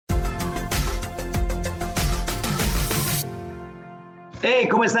Hey,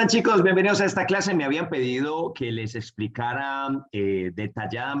 ¿cómo están chicos? Bienvenidos a esta clase. Me habían pedido que les explicara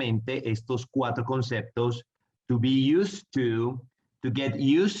detalladamente estos cuatro conceptos: to be used to get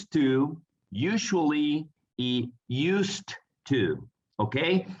used to, usually y used to. ¿Ok?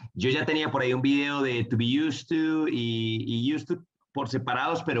 Yo ya tenía por ahí un video de to be used to y used to por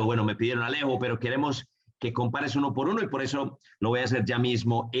separados, pero bueno, me pidieron Alejo, pero queremos que compares uno por uno y por eso lo voy a hacer ya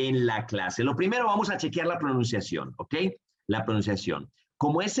mismo en la clase. Lo primero, vamos a chequear la pronunciación, ¿ok? La pronunciación.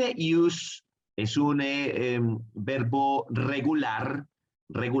 Como ese use es un verbo regular,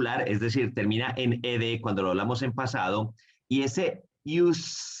 es decir, termina en ed cuando lo hablamos en pasado, y ese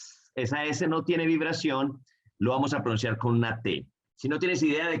use, esa S no tiene vibración, lo vamos a pronunciar con una T. Si no tienes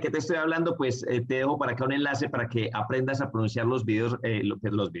idea de qué te estoy hablando, pues te dejo para acá un enlace para que aprendas a pronunciar los videos,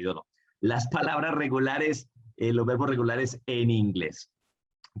 los videos no, las palabras regulares, los verbos regulares en inglés.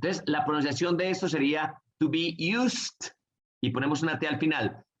 Entonces, la pronunciación de esto sería to be used, y ponemos una T al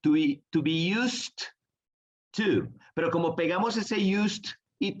final, to be used to. Pero como pegamos ese used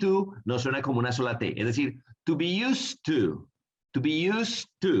y to, nos suena como una sola T. Es decir, to be used to be used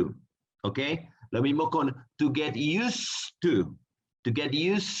to. ¿Ok? Lo mismo con to get used to get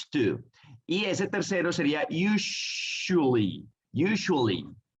used to. Y ese tercero sería usually, no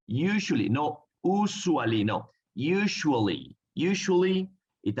usually, no, usually,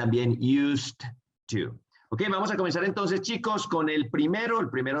 y también used to. Ok, vamos a comenzar entonces, chicos, con el primero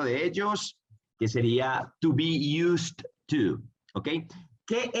de ellos, que sería to be used to. Ok,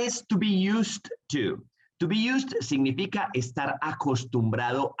 ¿qué es to be used to? To be used significa estar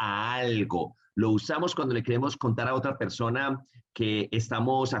acostumbrado a algo. Lo usamos cuando le queremos contar a otra persona que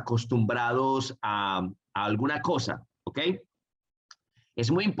estamos acostumbrados a alguna cosa. ¿Ok? Es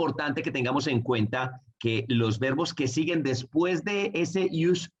muy importante que tengamos en cuenta que los verbos que siguen después de ese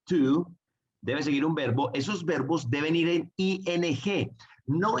used to, debe seguir un verbo, esos verbos deben ir en ing.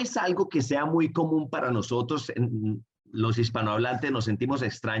 No es algo que sea muy común para nosotros, los hispanohablantes nos sentimos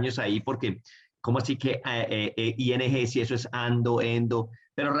extraños ahí porque, ¿cómo así que ing si eso es ando, endo?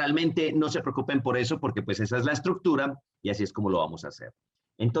 Pero realmente no se preocupen por eso porque pues esa es la estructura y así es como lo vamos a hacer.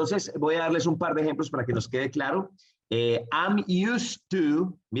 Entonces voy a darles un par de ejemplos para que nos quede claro. I'm used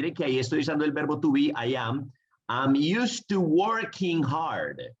to, miren que ahí estoy usando el verbo to be, I am. I'm used to working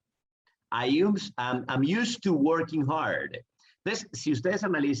hard. I'm used to working hard. Entonces, si ustedes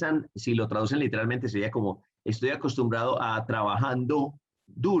analizan, si lo traducen literalmente, sería como estoy acostumbrado a trabajando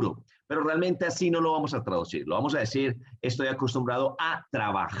duro, pero realmente así no lo vamos a traducir. Lo vamos a decir, estoy acostumbrado a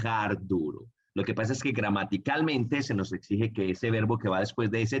trabajar duro. Lo que pasa es que gramaticalmente se nos exige que ese verbo que va después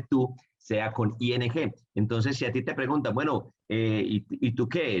de ese tú sea con ing. Entonces, si a ti te preguntan, bueno, ¿y tú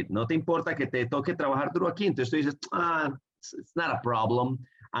qué? ¿No te importa que te toque trabajar duro aquí? Entonces tú dices, it's not a problem.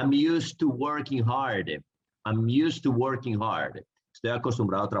 I'm used to working hard. I'm used to working hard. Estoy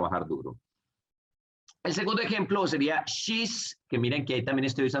acostumbrado a trabajar duro. El segundo ejemplo sería she's, que miren que ahí también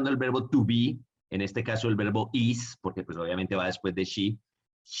estoy usando el verbo to be, en este caso el verbo is, porque pues obviamente va después de she.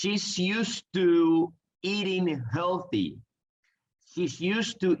 She's used to eating healthy. She's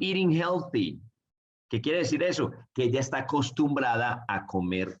used to eating healthy. ¿Qué quiere decir eso? Que ella está acostumbrada a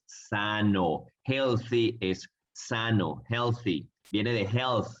comer sano. Healthy es sano, healthy. Viene de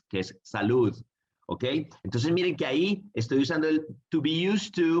health, que es salud. ¿Ok? Entonces miren que ahí estoy usando el to be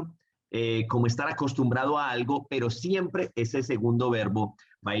used to como estar acostumbrado a algo, pero siempre ese segundo verbo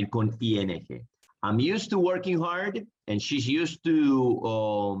va a ir con ing. I'm used to working hard and she's used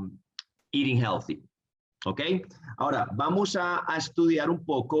to eating healthy. ¿Ok? Ahora, vamos a estudiar un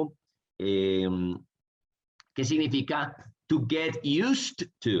poco ¿qué significa to get used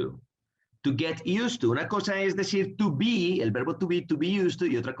to? To get used to. Una cosa es decir to be, el verbo to be used to,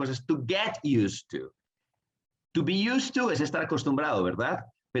 y otra cosa es to get used to. To be used to es estar acostumbrado, ¿verdad?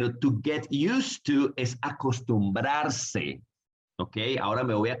 Pero to get used to es acostumbrarse. ¿Ok? Ahora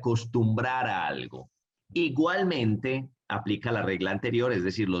me voy a acostumbrar a algo. Igualmente aplica la regla anterior, es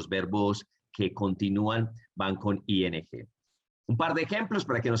decir, los verbos que continúan van con ing. Un par de ejemplos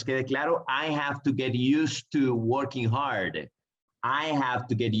para que nos quede claro. I have to get used to working hard. I have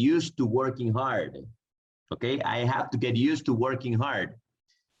to get used to working hard. Okay, I have to get used to working hard.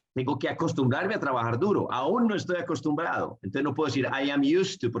 Tengo que acostumbrarme a trabajar duro. Aún no estoy acostumbrado. Entonces no puedo decir I am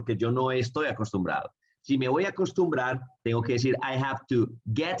used to porque yo no estoy acostumbrado. Si me voy a acostumbrar, tengo que decir I have to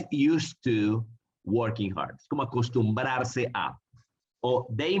get used to working hard. Es como acostumbrarse a. O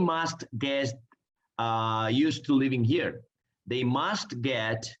they must get used to living here. They must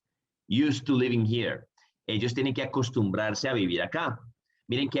get used to living here. Ellos tienen que acostumbrarse a vivir acá.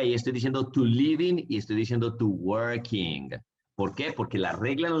 Miren que ahí estoy diciendo to living y estoy diciendo to working. ¿Por qué? Porque la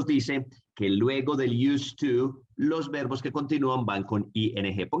regla nos dice que luego del used to, los verbos que continúan van con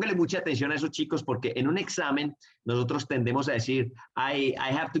ing. Póngale mucha atención a eso, chicos, porque en un examen nosotros tendemos a decir, I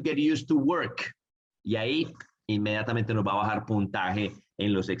have to get used to work. Y ahí inmediatamente nos va a bajar puntaje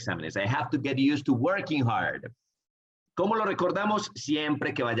en los exámenes. I have to get used to working hard. ¿Cómo lo recordamos?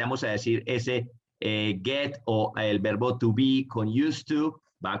 Siempre que vayamos a decir ese get o el verbo to be con used to,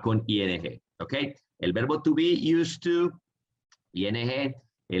 va con ing. ¿Ok? El verbo to be, used to, ing.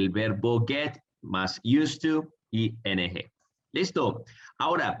 El verbo get más used to, ing. ¿Listo?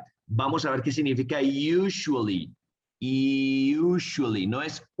 Ahora, vamos a ver qué significa usually. Usually, no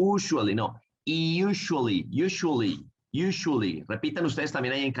es usually, no. Usually, usually, usually. Repitan ustedes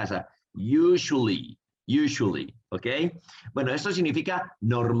también ahí en casa. Usually, usually, ¿ok? Bueno, esto significa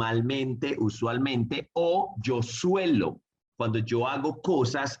normalmente, usualmente, o yo suelo, cuando yo hago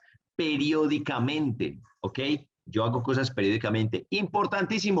cosas periódicamente, ¿ok? Yo hago cosas periódicamente.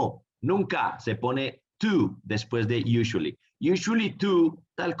 Importantísimo, nunca se pone to después de usually. Usually to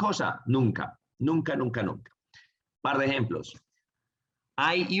tal cosa, nunca, nunca, nunca, nunca. Par de ejemplos.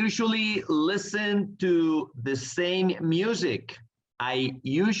 I usually listen to the same music. I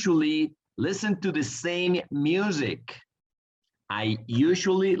usually listen to the same music. I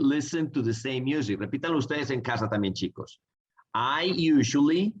usually listen to the same music. Repítanlo ustedes en casa también, chicos. I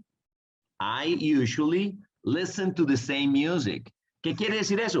usually listen to the same music. ¿Qué quiere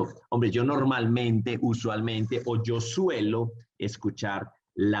decir eso? Hombre, yo normalmente, usualmente, o yo suelo escuchar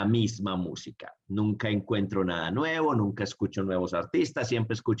la misma música. Nunca encuentro nada nuevo, nunca escucho nuevos artistas,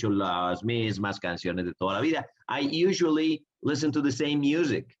 siempre escucho las mismas canciones de toda la vida. I usually listen to the same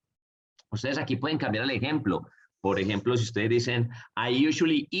music. Ustedes aquí pueden cambiar el ejemplo. Por ejemplo, si ustedes dicen, I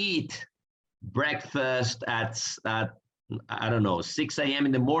usually eat breakfast at I don't know, 6 a.m.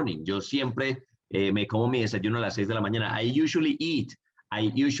 in the morning. Yo siempre me como mi desayuno a las 6 de la mañana. I usually eat.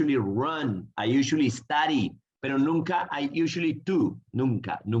 I usually run. I usually study. Pero nunca I usually do.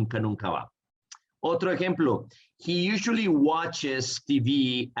 Nunca, nunca, nunca va. Otro ejemplo. He usually watches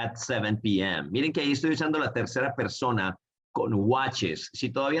TV at 7 p.m. Miren que ahí estoy usando la tercera persona con watches.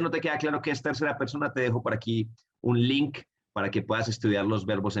 Si todavía no te queda claro qué es tercera persona, te dejo por aquí un link para que puedas estudiar los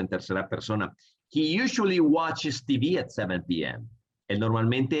verbos en tercera persona. He usually watches TV at 7 p.m. Él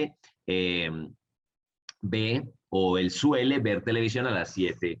normalmente ve o él suele ver televisión a las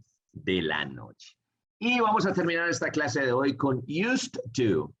 7 de la noche. Y vamos a terminar esta clase de hoy con used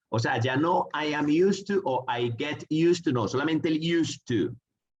to. O sea, ya no I am used to o I get used to, no, solamente el used to.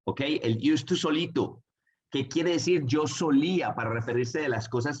 ¿Ok? El used to solito. ¿Qué quiere decir yo solía para referirse de las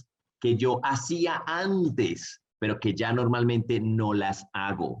cosas que yo hacía antes, pero que ya normalmente no las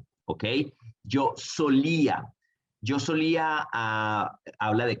hago? ¿Ok? Yo solía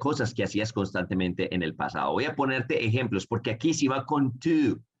habla de cosas que hacías constantemente en el pasado. Voy a ponerte ejemplos, porque aquí sí va con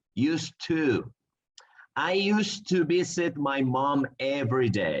to, used to. I used to visit my mom every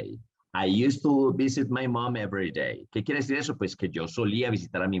day. I used to visit my mom every day. ¿Qué quiere decir eso? Pues que yo solía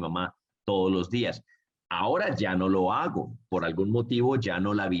visitar a mi mamá todos los días. Ahora ya no lo hago. Por algún motivo ya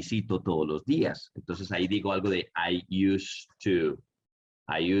no la visito todos los días. Entonces ahí digo algo de I used to.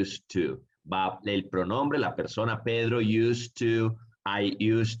 I used to. Va el pronombre, la persona, Pedro used to, I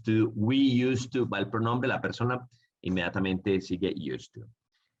used to, we used to, va el pronombre, la persona, inmediatamente sigue used to.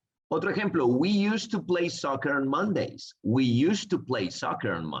 Otro ejemplo, we used to play soccer on Mondays. We used to play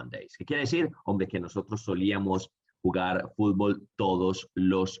soccer on Mondays. ¿Qué quiere decir? Hombre, que nosotros solíamos jugar fútbol todos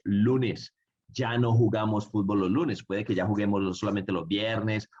los lunes. Ya no jugamos fútbol los lunes. Puede que ya juguemos solamente los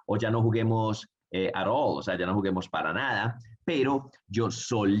viernes o ya no juguemos at all, o sea, ya no juguemos para nada. Pero yo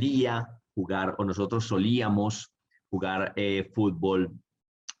solía jugar, o nosotros solíamos jugar fútbol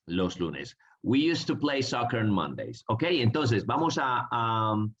los lunes. We used to play soccer on Mondays. Ok, entonces vamos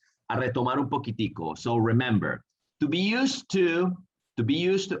a retomar un poquitico. So remember, to be used to,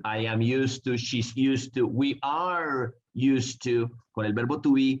 I am used to, she's used to, we are used to, con el verbo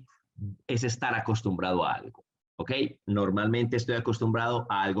to be, es estar acostumbrado a algo. Ok, normalmente estoy acostumbrado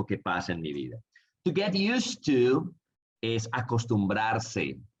a algo que pasa en mi vida. To get used to es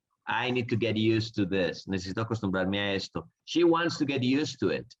acostumbrarse. I need to get used to this. Necesito acostumbrarme a esto. She wants to get used to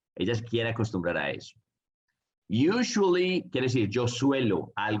it. Ella se quiere acostumbrar a eso. Usually quiere decir yo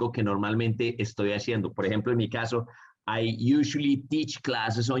suelo, algo que normalmente estoy haciendo. Por ejemplo, en mi caso, I usually teach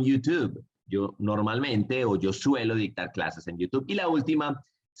classes on YouTube. Yo normalmente o yo suelo dictar clases en YouTube. Y la última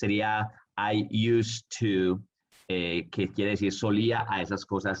sería I used to, que quiere decir solía a esas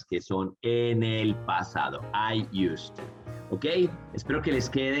cosas que son en el pasado. I used to. ¿Ok? Espero que les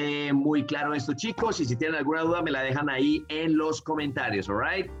quede muy claro esto, chicos. Y si tienen alguna duda, me la dejan ahí en los comentarios. All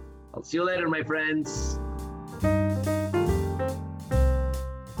right? I'll see you later, my friends.